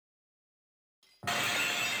Hi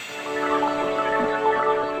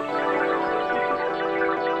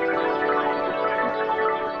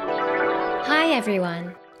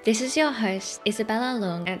everyone, this is your host Isabella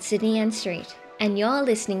Long at Sydney Ann Street, and you're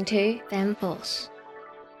listening to FemForce.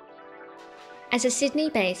 As a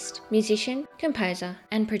Sydney-based musician, composer,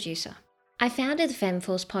 and producer, I founded the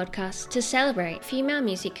FemForce podcast to celebrate female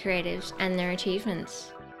music creatives and their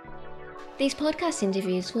achievements. These podcast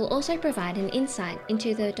interviews will also provide an insight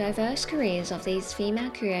into the diverse careers of these female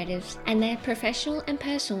creatives and their professional and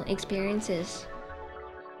personal experiences.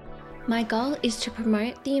 My goal is to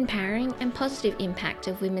promote the empowering and positive impact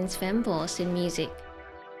of women's FemForce in music.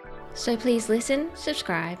 So please listen,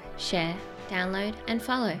 subscribe, share, download and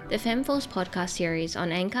follow the FemForce podcast series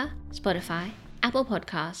on Anchor, Spotify, Apple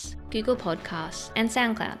Podcasts, Google Podcasts and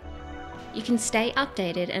SoundCloud. You can stay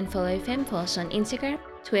updated and follow FemForce on Instagram,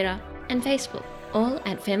 Twitter and Facebook, all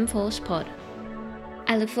at FemForce Pod.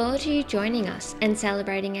 I look forward to you joining us and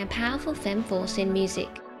celebrating our powerful FemForce in music.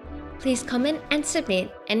 Please comment and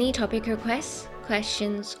submit any topic requests,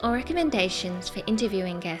 questions or recommendations for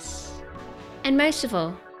interviewing guests. And most of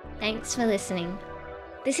all, thanks for listening.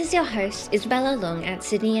 This is your host Isabella Long at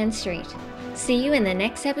Sydney Ann Street. See you in the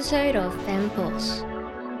next episode of FemForce.